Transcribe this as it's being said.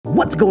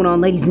What's going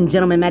on, ladies and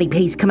gentlemen? Matty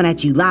Pace coming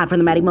at you live from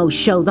the Matty Mo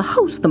Show, the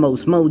host, the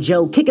most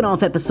mojo, kicking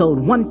off episode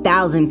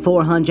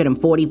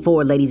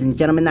 1444, ladies and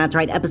gentlemen. That's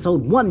right,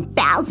 episode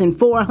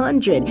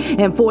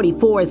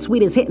 1444. As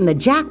sweet as hitting the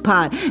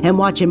jackpot and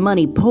watching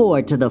money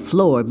pour to the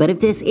floor. But if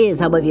this is,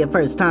 however, your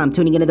first time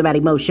tuning into the Matty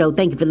Mo Show,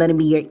 thank you for lending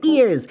me your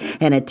ears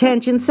and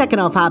attention. Second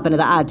off, hop into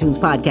the iTunes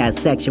podcast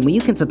section where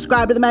you can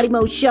subscribe to the Matty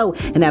Mo Show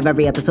and have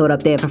every episode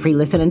up there for free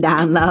listen and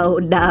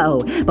download.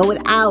 No, but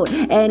without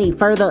any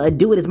further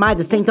ado, it is my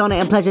distinct honor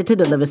and pleasure to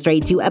deliver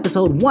straight to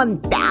episode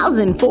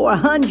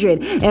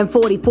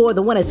 1444,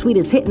 the one as sweet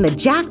as hitting the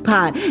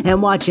jackpot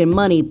and watching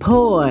money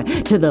pour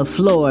to the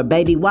floor,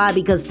 baby. Why?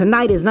 Because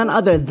tonight is none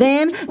other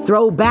than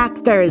Throwback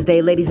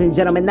Thursday, ladies and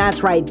gentlemen.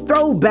 That's right,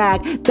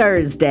 Throwback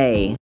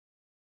Thursday.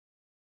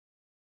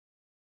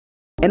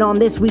 And on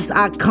this week's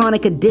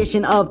iconic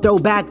edition of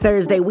Throwback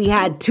Thursday, we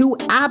had two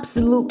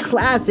absolute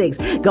classics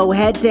go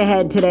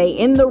head-to-head today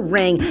in the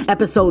ring.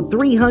 Episode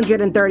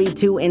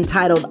 332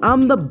 entitled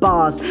I'm the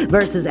Boss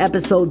versus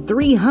episode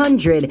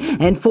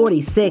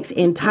 346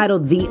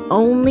 entitled The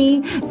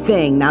Only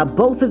Thing. Now,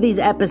 both of these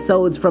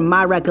episodes, from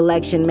my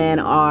recollection, man,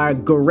 are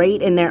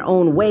great in their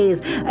own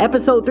ways.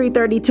 Episode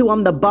 332,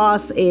 I'm the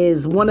Boss,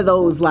 is one of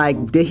those,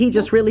 like, did he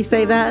just really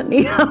say that?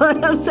 You know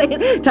what I'm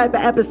saying? Type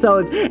of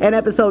episodes. And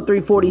episode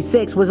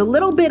 346 was a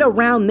little bit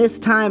around this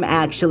time,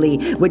 actually,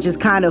 which is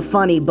kind of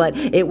funny, but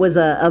it was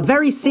a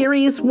very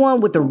serious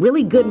one with a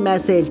really good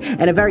message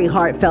and a very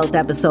heartfelt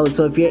episode.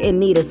 So if you're in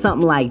need of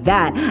something like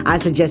that, I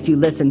suggest you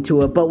listen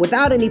to it. But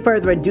without any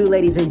further ado,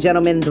 ladies and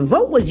gentlemen, the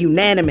vote was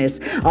unanimous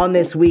on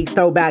this week's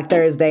Throwback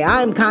Thursday.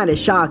 I'm kind of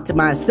shocked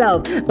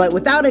myself, but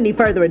without any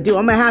further ado,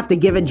 I'm gonna have to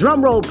give it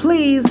drum roll,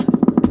 please.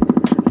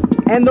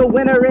 And the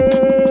winner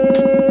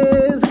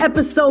is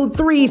episode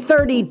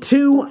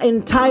 332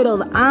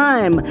 entitled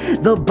I'm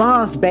the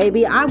Boss,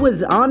 baby. I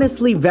was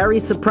honestly very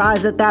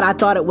surprised at that. I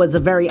thought it was a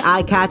very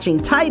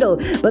eye-catching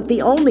title, but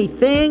the only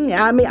thing,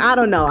 I mean, I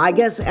don't know. I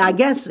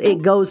guess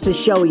it goes to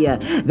show you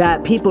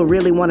that people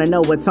really want to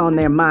know what's on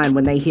their mind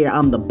when they hear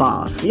I'm the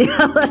Boss. You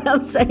know what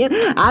I'm saying?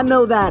 I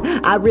know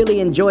that I really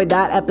enjoyed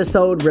that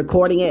episode,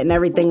 recording it and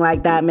everything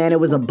like that, man. It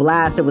was a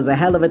blast. It was a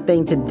hell of a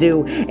thing to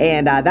do,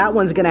 and that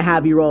one's gonna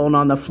have you rolling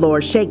on the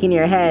floor, shaking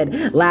your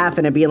head,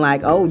 laughing, and being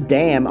like, oh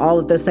damn, all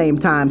at the same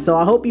time. So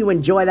I hope you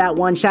enjoy that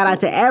one. Shout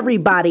out to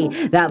everybody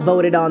that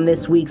voted on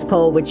this week's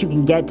poll, which you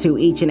can get to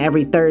each and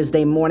every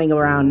Thursday morning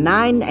around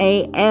 9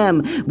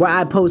 a.m. where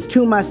I post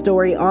to my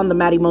story on the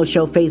Matty Mo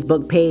Show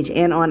Facebook page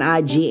and on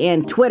IG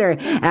and Twitter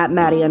at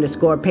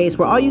Matty_Pace,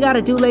 where all you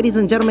gotta do, ladies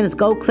and gentlemen, is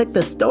go click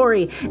the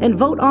story and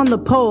vote on the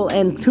poll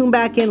and tune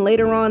back in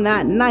later on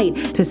that night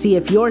to see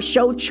if your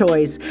show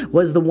choice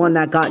was the one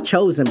that got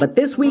chosen. But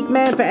this week,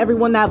 man, for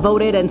everyone that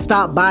voted and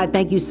stopped by,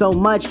 thank you so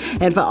much.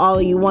 And for all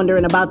of you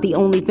wondering about The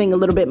Only Thing a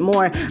little bit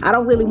more, I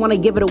don't really want to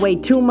give it away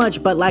too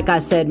much, but like I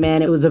said,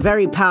 man, it was a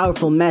very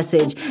powerful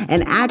message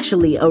and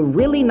actually a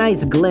really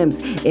nice glimpse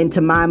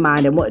into my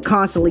mind and what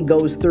constantly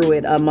goes through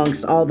it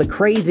amongst all the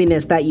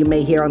craziness that you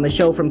may hear on the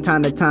show from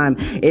time to time.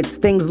 It's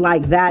things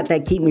like that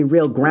keep me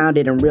real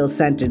grounded and real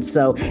centered.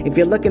 So if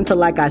you're looking for,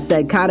 like I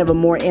said, kind of a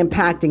more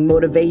impacting,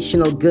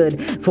 motivational,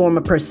 good form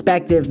of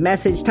perspective,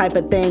 message type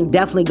of thing,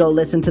 definitely go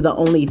listen to The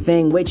Only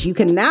Thing, which you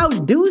can now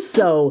do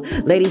so,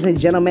 ladies and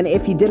gentlemen.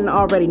 If you didn't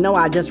already know,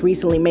 I just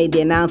recently made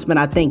the announcement,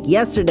 I think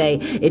yesterday.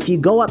 If you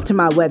go up to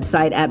my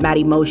website at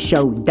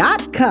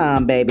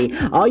mattymoshow.com, baby,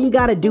 all you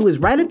gotta do is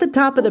right at the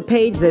top of the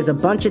page, there's a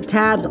bunch of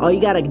tabs. All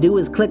you gotta do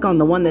is click on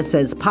the one that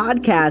says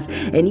podcast,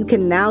 and you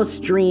can now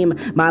stream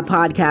my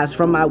podcast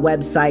from my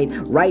website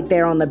right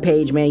there on the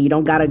page, man. You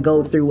don't gotta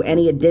go through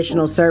any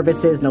additional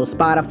services, no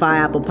Spotify,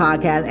 Apple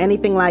Podcasts,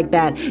 anything like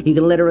that. You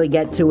can literally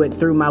get to it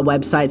through my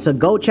website. So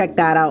go check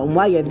that out. And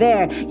while you're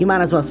there, you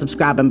might as well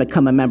subscribe and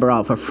become a member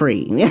all for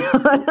free. You know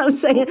what I'm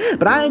saying?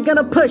 But I ain't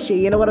gonna push you,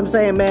 you know what I'm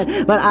saying,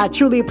 man? But I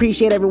truly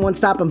appreciate everyone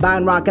stopping by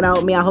and rocking out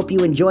with me. I hope you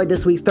enjoyed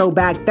this week's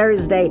Throwback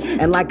Thursday.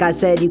 And like I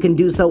said, you can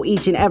do so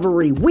each and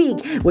every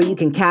week where you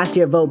can cast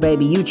your vote,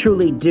 baby. You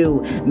truly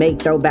do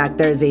make Throwback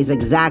Thursdays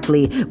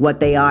exactly what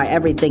they are,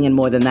 everything and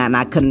more than that. And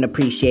I couldn't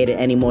appreciate it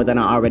any more than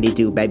I already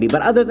do, baby.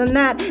 But other than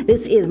that,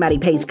 this is Matty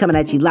Pace coming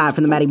at you live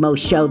from the Matty Mo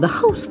Show, the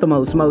host, the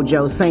most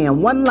mojo,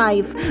 saying one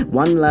life,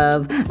 one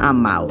love,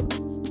 I'm out.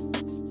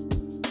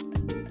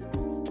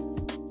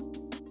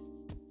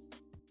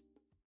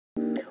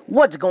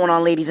 What's going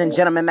on, ladies and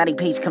gentlemen? Matty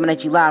Pace coming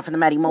at you live from the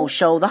Matty Mo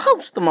Show, the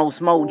host, the most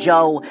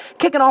mojo,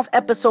 kicking off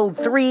episode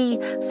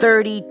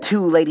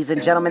 332, ladies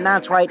and gentlemen.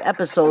 That's right,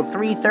 episode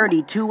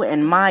 332,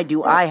 and my,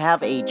 do I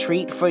have a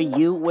treat for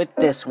you with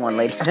this one,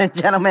 ladies and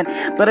gentlemen.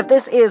 But if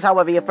this is,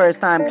 however, your first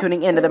time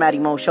tuning into the Matty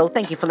Mo Show,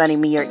 thank you for lending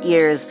me your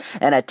ears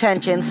and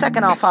attention.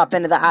 Second off, hop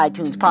into the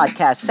iTunes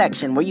podcast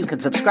section where you can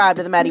subscribe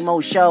to the Matty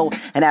Mo Show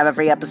and have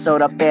every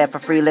episode up there for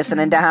free listen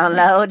and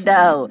download.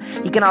 No,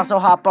 you can also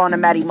hop on to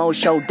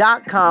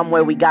mattymoshow.com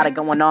where we got it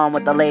going on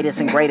with the latest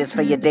and greatest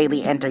for your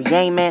daily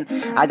entertainment.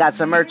 I got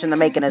some merch in the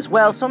making as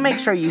well, so make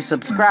sure you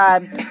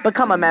subscribe,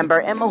 become a member,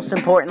 and most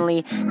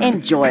importantly,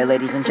 enjoy,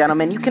 ladies and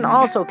gentlemen. You can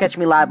also catch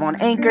me live on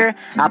Anchor,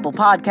 Apple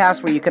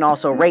Podcasts, where you can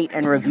also rate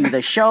and review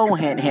the show,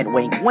 hint, hint,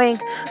 wink, wink,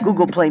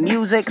 Google Play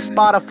Music,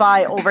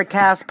 Spotify,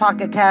 Overcast,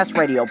 Pocket Cast,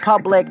 Radio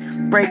Public,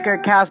 Breaker,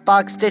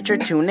 Castbox, Stitcher,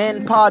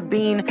 TuneIn,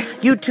 Podbean,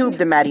 YouTube,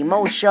 The Matty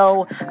Mo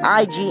Show,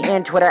 IG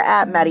and Twitter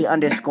at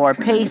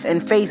Matty_Pace,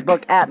 and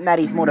Facebook at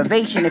Matty's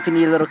Motivation if you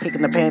need a little kick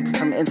in the pants and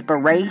some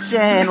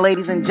inspiration,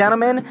 ladies and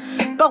gentlemen.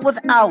 But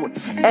without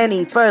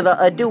any further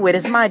ado, it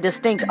is my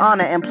distinct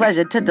honor and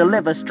pleasure to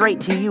deliver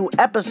straight to you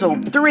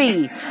episode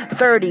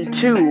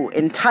 332,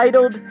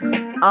 entitled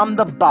I'm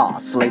the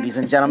Boss, ladies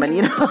and gentlemen.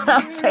 You know what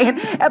I'm saying?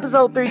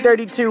 Episode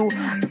 332,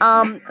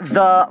 I'm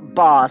the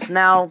Boss.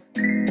 Now,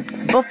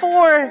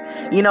 before,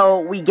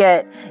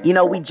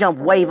 we jump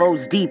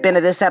wavos deep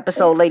into this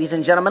episode, ladies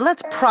and gentlemen,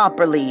 let's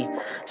properly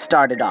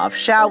start it off,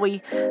 shall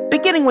we?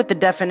 Beginning with the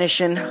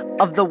definition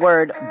of the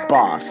word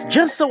boss,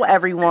 just so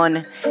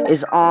everyone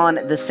is on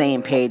the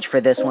same page for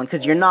this one,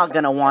 because you're not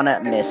going to want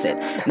to miss it.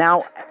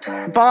 Now,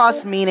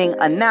 boss, meaning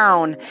a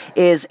noun,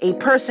 is a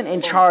person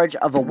in charge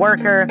of a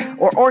worker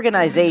or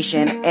organization,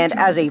 and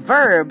as a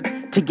verb,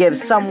 to give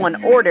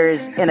someone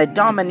orders in a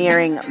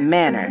domineering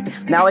manner.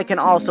 Now, it can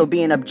also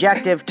be an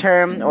objective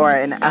term or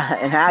an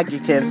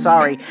adjective,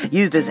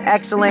 used as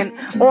excellent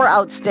or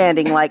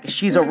outstanding, like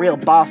she's a real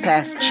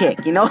boss-ass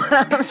chick, you know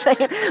what I'm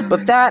saying?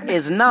 But that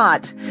is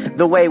not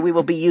the way we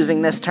will be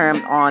using this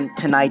term on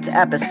tonight's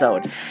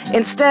episode.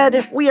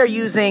 Instead, we are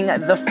using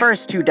the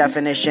first two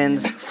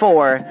definitions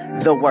for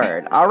the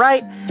word.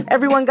 Alright?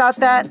 Everyone got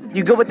that?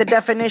 You good with the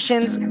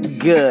definitions?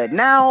 Good.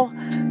 Now,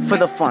 for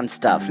the fun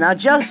stuff. Now,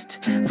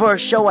 just for a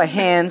show of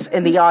hands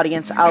in the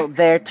audience out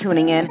there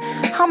tuning in,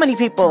 how many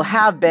people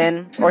have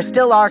been or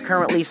still are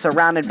currently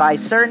surrounded by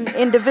certain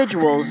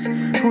individuals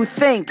who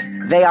think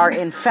they are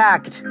in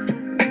fact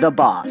the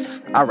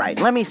boss? Alright,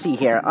 let me see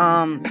here.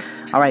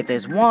 Alright,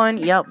 there's one.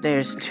 Yep,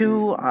 there's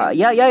two.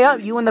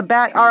 You in the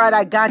back. Alright,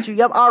 I got you.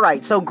 Yep,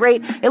 alright. So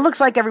great. It looks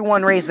like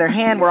everyone raised their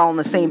hand. We're all on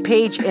the same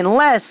page,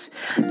 unless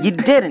you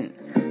didn't.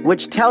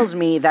 Which tells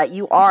me that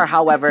you are,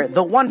 however,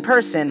 the one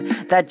person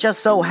that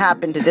just so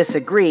happened to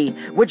disagree,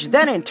 which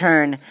then in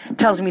turn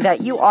tells me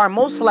that you are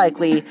most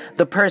likely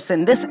the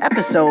person this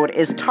episode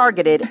is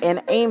targeted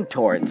and aimed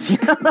towards. You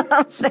know what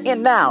I'm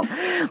saying? Now,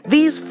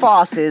 these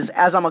fosses,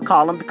 as I'm gonna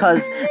call them,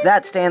 because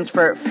that stands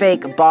for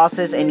fake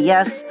bosses, and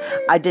yes,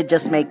 I did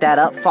just make that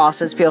up.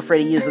 Fosses, feel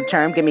free to use the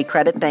term. Give me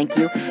credit. Thank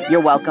you. You're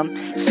welcome.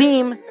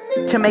 Seem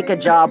to make a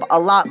job a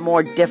lot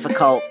more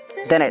difficult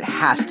than it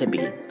has to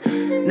be.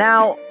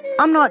 Now,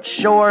 I'm not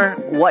sure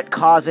what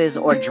causes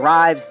or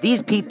drives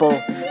these people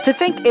to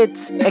think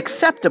it's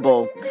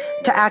acceptable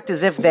to act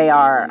as if they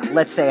are,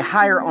 let's say,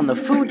 higher on the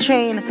food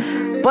chain,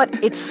 but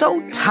it's so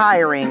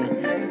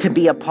tiring to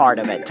be a part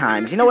of at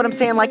times. You know what I'm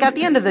saying? Like, at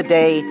the end of the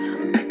day,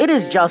 it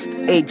is just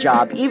a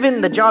job.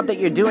 Even the job that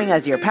you're doing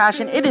as your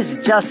passion, it is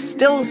just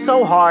still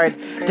so hard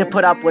to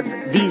put up with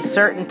these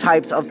certain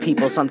types of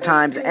people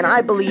sometimes. And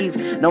I believe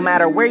no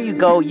matter where you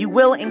go, you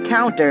will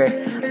encounter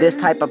this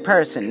type of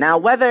person. Now,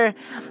 whether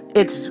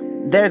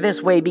they're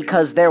this way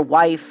because their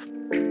wife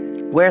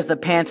wears the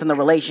pants in the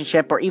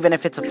relationship, or even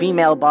if it's a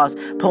female boss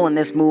pulling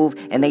this move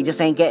and they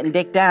just ain't getting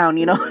dick down,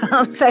 you know what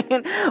I'm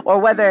saying? Or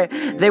whether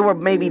they were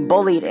maybe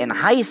bullied in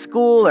high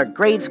school or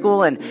grade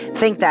school and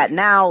think that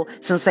now,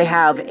 since they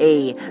have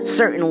a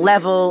certain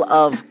level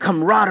of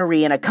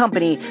camaraderie in a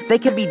company, they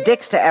can be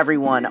dicks to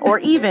everyone. Or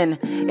even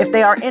if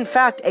they are in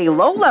fact a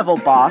low-level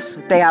boss,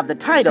 they have the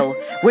title,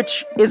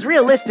 which is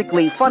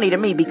realistically funny to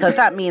me because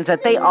that means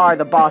that they are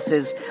the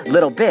boss's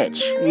little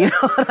bitch, you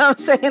know what I'm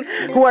saying?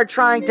 Who are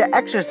trying to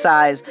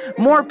exercise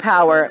more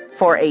power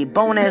for a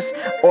bonus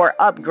or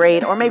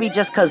upgrade, or maybe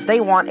just because they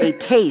want a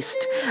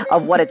taste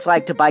of what it's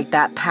like to bite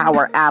that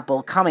power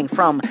apple coming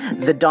from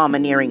the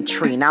domineering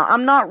tree. Now,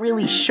 I'm not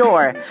really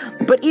sure,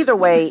 but either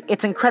way,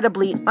 it's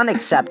incredibly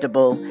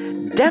unacceptable,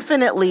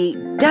 definitely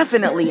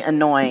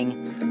annoying,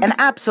 and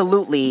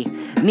absolutely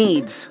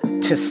needs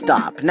to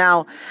stop.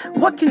 Now,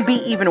 what can be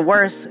even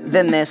worse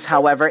than this,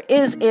 however,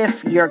 is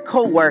if your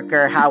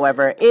coworker,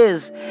 however,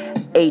 is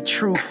a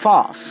true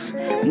false.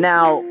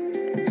 Now,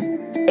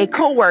 a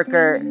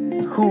coworker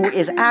who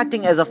is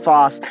acting as a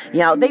boss,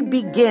 they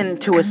begin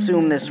to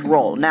assume this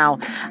role. Now,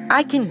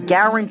 I can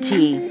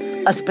guarantee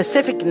a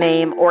specific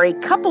name or a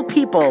couple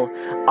people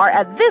are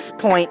at this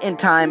point in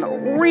time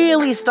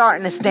really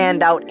starting to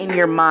stand out in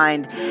your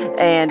mind,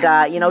 and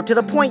to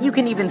the point you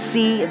can even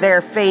see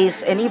their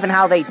face and even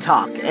how they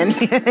talk, and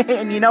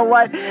and you know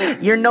what,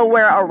 you're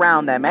nowhere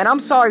around them, and I'm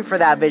sorry for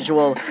that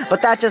visual,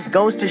 but that just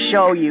goes to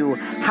show you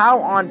how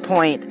on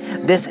point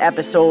this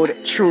episode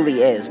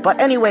truly is. But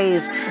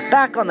anyways,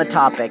 back on the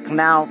topic.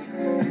 Now,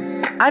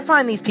 I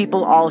find these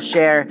people all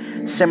share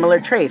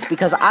similar traits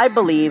because I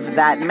believe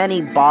that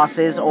many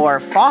bosses or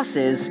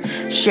fosses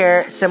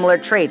share similar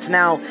traits.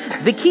 Now,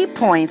 the key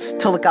points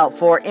to look out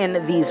for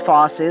in these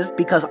fosses,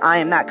 because I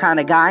am that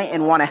kind of guy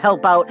and want to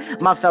help out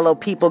my fellow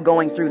people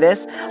going through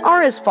this,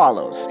 are as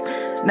follows.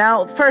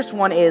 Now, first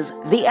one is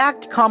the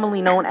act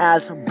commonly known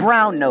as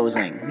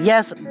brown-nosing.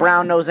 Yes,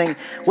 brown-nosing,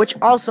 which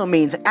also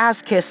means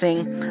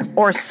ass-kissing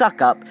or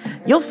suck-up.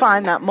 You'll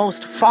find that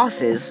most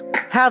fosses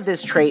have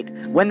this trait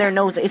when their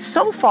nose is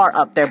so far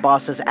up their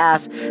boss's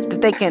ass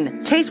that they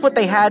can taste what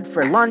they had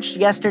for lunch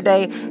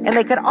yesterday, and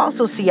they could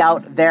also see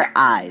out their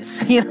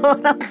eyes. You know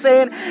what I'm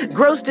saying?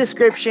 Gross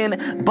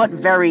description, but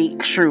very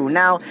true.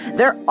 Now,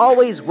 they're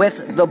always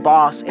with the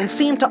boss and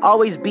seem to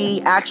always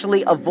be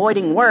actually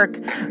avoiding work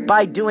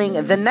by doing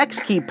the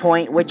next key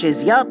point, which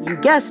is, yup, you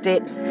guessed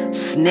it,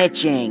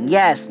 snitching.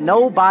 Yes,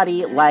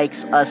 nobody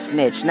likes a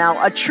snitch.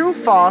 Now, a true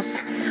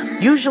foss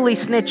usually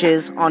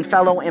snitches on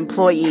fellow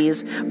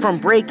employees from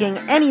breaking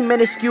any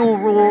minuscule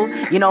rule,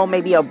 you know,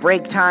 maybe a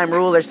break time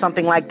rule or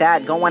something like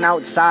that, going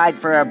outside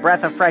for a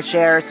breath of fresh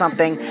air or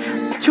something,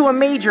 to a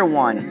major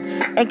one,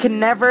 and can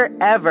never,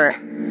 ever,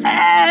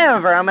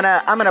 I'm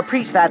gonna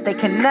preach that, they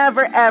can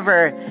never,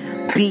 ever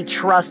be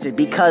trusted,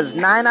 because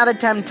 9 out of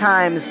 10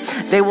 times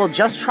they will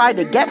just try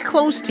to get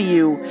close to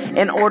you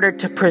in order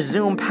to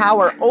presume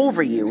power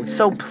over you.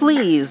 So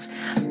please,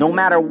 no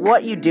matter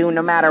what you do,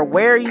 no matter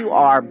where you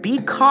are, be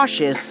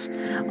cautious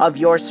of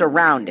your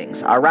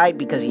surroundings, alright?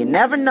 Because you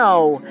never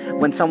know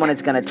when someone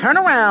is going to turn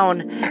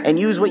around and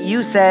use what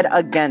you said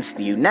against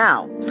you.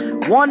 Now,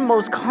 one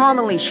most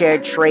commonly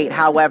shared trait,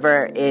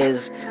 however,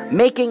 is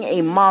making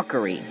a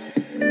mockery.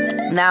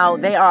 Now,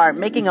 they are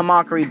making a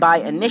mockery by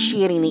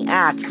initiating the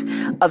act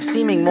of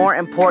seeming more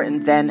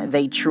important than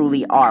they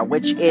truly are,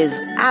 which is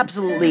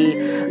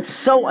absolutely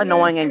so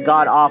annoying and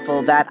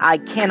god-awful that I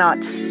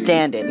cannot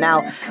stand it.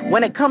 Now,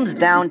 when it comes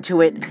down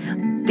to it,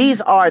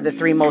 these are the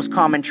 3 most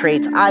common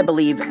traits I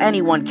believe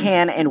anyone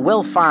can and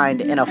will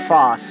find in a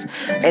foss.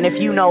 And if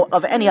you know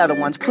of any other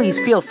ones, please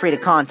feel free to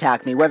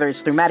contact me, whether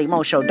it's through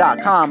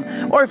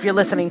mattymoshow.com, or if you're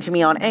listening to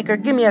me on Anchor,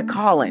 give me a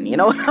call in. You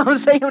know what I'm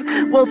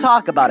saying? We'll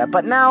talk about it.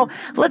 But now,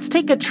 let's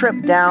take a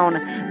trip down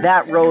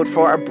that road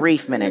for a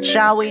brief minute,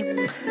 shall we?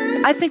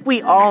 I think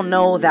we all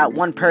know that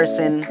one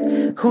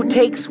person who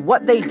takes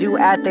what they do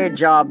at their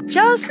job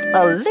just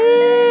a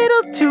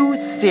little too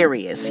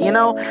serious, you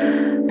know?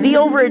 The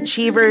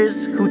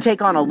overachievers who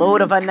take on a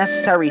load of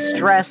unnecessary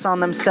stress on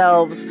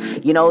themselves,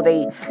 you know,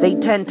 they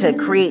tend to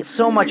create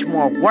so much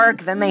more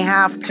work than they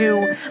have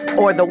to,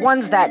 or the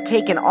ones that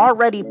take an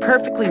already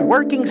perfectly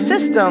working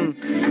system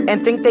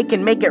and think they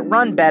can make it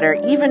run better,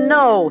 even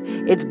though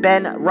it's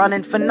been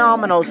running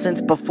phenomenal since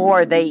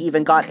before they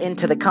even got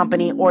into the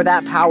company or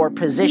that power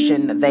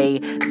position they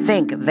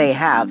think they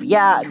have.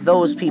 Yeah,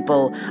 those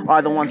people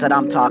are the ones that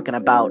I'm talking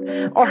about.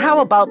 Or how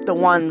about the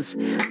ones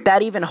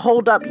that even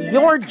hold up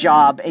your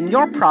job and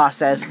your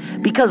process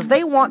because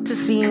they want to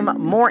seem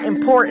more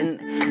important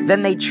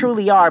than they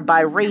truly are by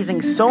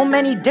raising so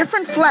many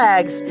different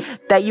flags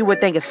that you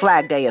would think it's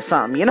Flag Day or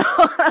something, you know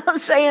what I'm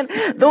saying?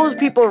 Those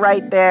people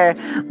right there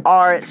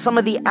are some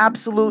of the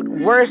absolute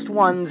worst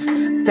ones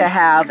to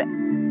have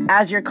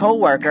as your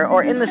coworker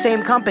or in the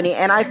same company.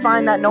 And I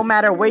find that no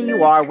matter where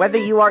you are, whether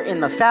you are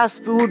in the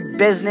fast food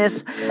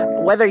business,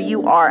 whether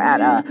you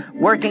are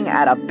working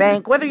at a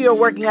bank, whether you're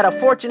working at a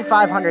Fortune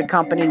 500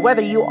 company,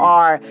 whether you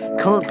are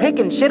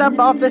picking shit up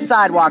off the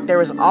sidewalk,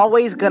 there is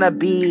always gonna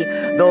be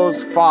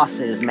those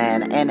fosses,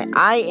 man. And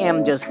I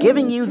am just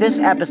giving you this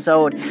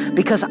episode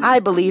because I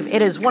believe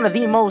it is one of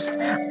the most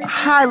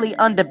highly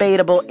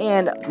undebatable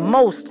and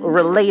most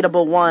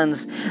relatable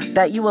ones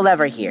that you will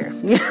ever hear.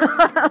 You know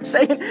what I'm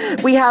saying?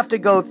 We have to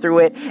go through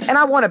it, and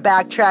I want to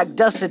backtrack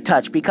just a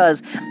touch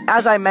because,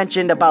 as I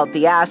mentioned about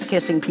the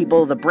ass-kissing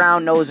people, the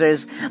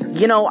brown-nosers,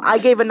 you know, I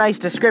gave a nice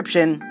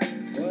description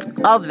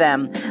of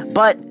them,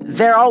 but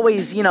they're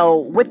always, you know,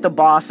 with the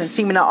boss and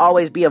seeming to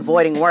always be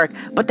avoiding work,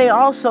 but they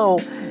also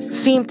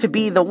seem to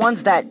be the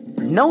ones that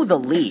know the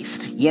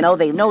least. You know,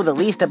 they know the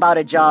least about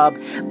a job.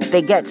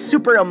 They get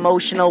super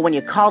emotional when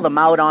you call them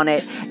out on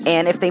it.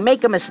 And if they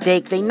make a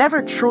mistake, they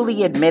never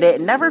truly admit it,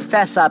 never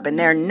fess up, and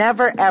they're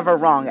never ever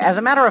wrong. As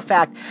a matter of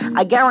fact,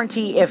 I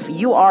guarantee if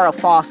you are a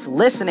foss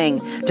listening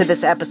to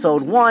this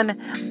episode, 1,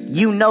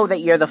 you know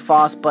that you're the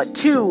foss, but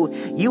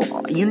 2,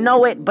 you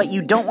know it, but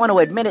you don't want to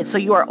admit it, so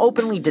you are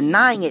openly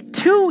denying it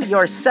to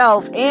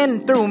yourself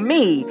and through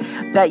me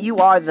that you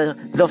are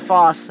the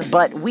foss.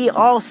 But we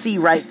all see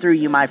right through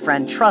you, my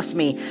friend. Trust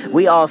me,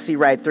 we all see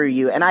right through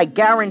you. And I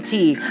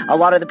guarantee a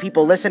lot of the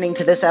people listening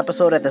to this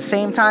episode at the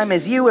same time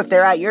as you, if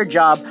they're at your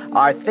job,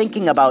 are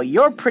thinking about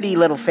your pretty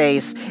little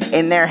face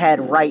in their head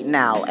right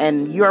now.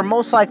 And you're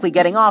most likely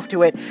getting off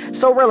to it,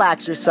 so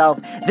relax yourself.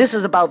 This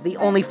is about the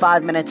only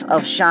 5 minutes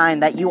of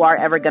shine that you are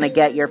ever going to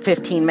get. Your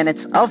 15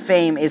 minutes of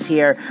fame is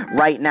here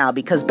right now.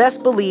 Because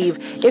best believe,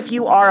 if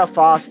you are a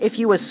foss, if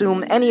you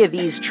assume any of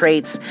these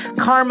traits,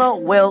 karma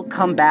will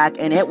come back,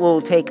 and it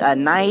will take a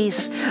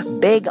nice,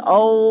 big,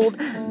 old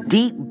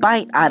deep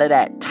bite out of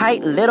that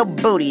tight little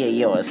booty of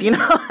yours. You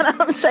know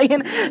what I'm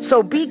saying?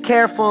 So be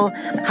careful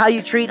how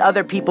you treat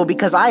other people,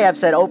 because I have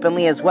said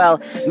openly as well,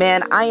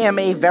 man, I am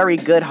a very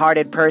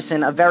good-hearted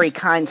person, a very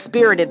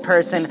kind-spirited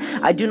person.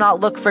 I do not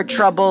look for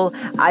trouble.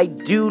 I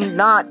do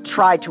not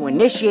try to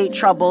initiate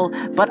trouble,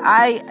 but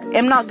I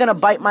am not going to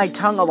bite my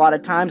tongue a lot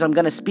of times. I'm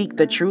going to speak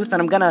the truth,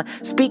 and I'm going to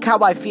speak how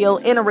I feel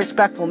in a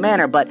respectful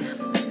manner. But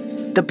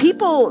the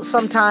people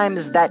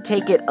sometimes that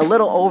take it a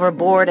little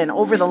overboard and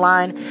over the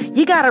line,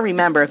 you gotta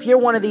remember, if you're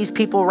one of these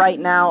people right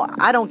now,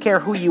 I don't care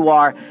who you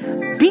are,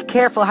 be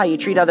careful how you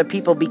treat other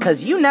people,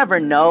 because you never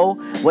know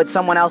what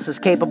someone else is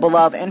capable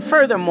of. And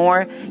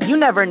furthermore, you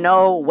never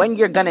know when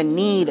you're gonna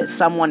need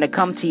someone to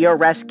come to your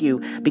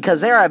rescue,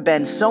 because there have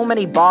been so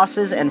many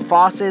bosses and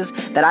fosses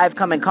that I've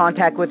come in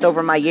contact with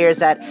over my years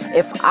that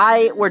if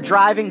I were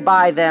driving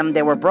by them,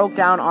 they were broke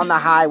down on the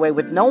highway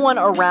with no one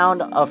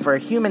around for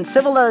human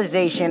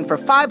civilization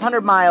for 500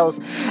 miles,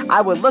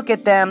 I would look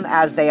at them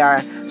as they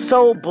are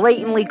so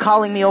blatantly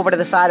calling me over to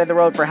the side of the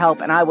road for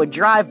help, and I would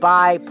drive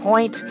by,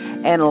 point,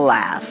 and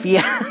laugh.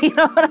 Yeah, you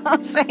know what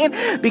I'm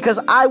saying? Because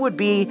I would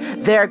be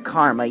their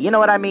karma. You know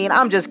what I mean?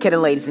 I'm just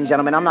kidding, ladies and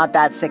gentlemen. I'm not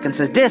that sick and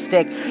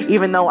sadistic,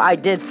 even though I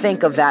did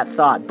think of that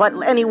thought. But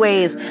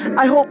anyways,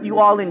 I hope you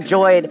all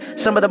enjoyed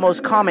some of the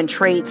most common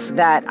traits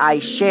that I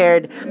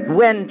shared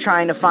when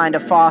trying to find a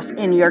foss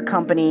in your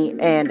company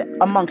and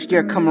amongst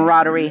your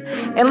camaraderie.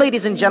 And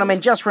ladies and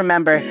gentlemen, just remember,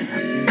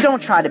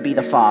 don't try to be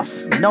the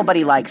foss.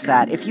 Nobody likes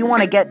that. If you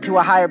want to get to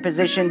a higher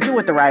position, do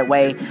it the right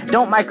way.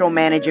 Don't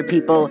micromanage your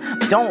people.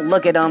 Don't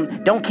look at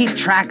them. Don't keep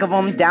track of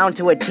them down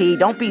to a T.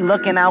 Don't be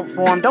looking out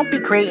for them. Don't be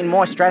creating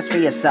more stress for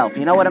yourself.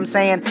 You know what I'm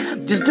saying?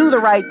 Just do the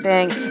right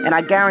thing, and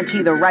I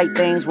guarantee the right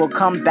things will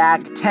come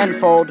back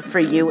tenfold for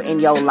you in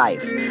your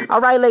life. All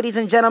right, ladies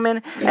and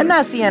gentlemen, and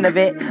that's the end of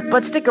it.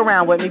 But stick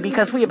around with me,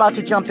 because we're about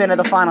to jump into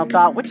the final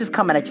thought, which is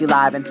coming at you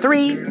live in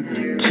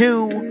 3,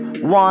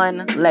 2,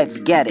 1. Let's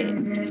get it.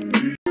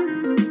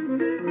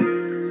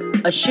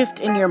 A shift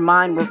in your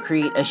mind will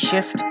create a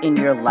shift in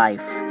your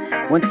life.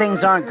 When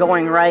things aren't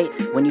going right,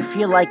 when you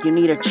feel like you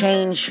need a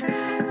change,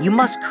 you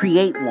must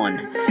create one.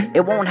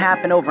 It won't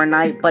happen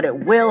overnight, but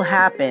it will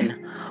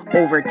happen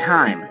over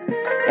time.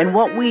 And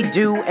what we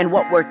do and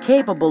what we're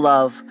capable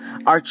of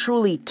are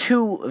truly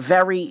two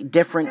very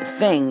different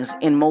things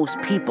in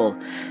most people.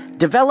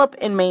 Develop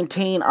and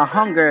maintain a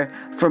hunger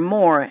for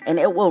more, and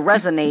it will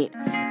resonate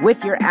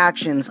with your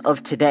actions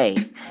of today.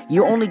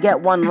 You only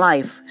get one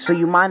life, so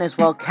you might as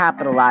well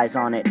capitalize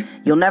on it.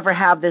 You'll never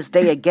have this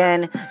day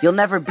again. You'll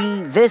never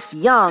be this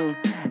young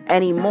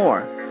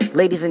anymore.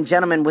 Ladies and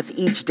gentlemen, with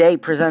each day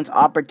presents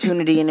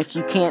opportunity, and if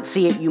you can't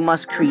see it, you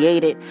must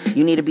create it.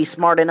 You need to be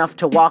smart enough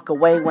to walk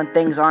away when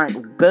things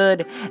aren't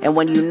good, and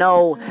when you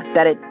know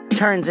that it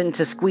turns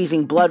into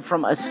squeezing blood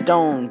from a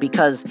stone,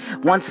 because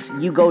once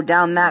you go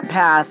down that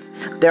path,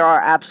 there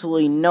are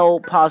absolutely no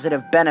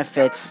positive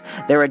benefits.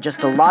 There are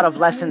just a lot of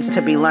lessons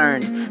to be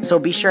learned. So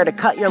be sure to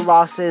cut your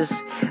losses,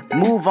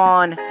 move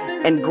on,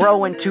 and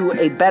grow into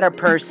a better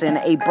person,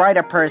 a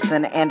brighter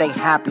person, and a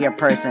happier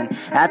person.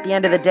 At the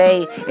end of the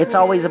day, it's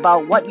always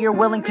about what you're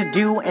willing to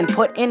do and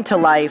put into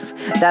life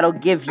that'll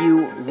give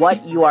you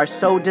what you are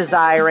so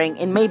desiring,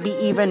 and maybe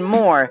even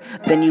more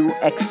than you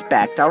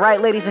expect. All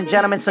right, ladies and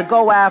gentlemen, so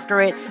go after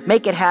it,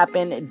 make it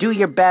happen, do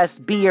your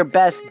best, be your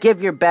best,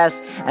 give your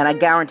best, and I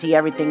guarantee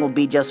everything will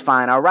be just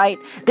fine. All right,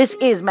 this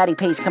is Matty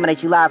Pace coming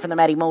at you live from the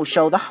Matty Mo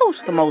Show, the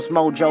host, the most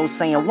mojo,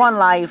 saying one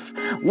life,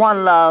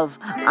 one love,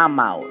 I'm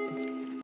out.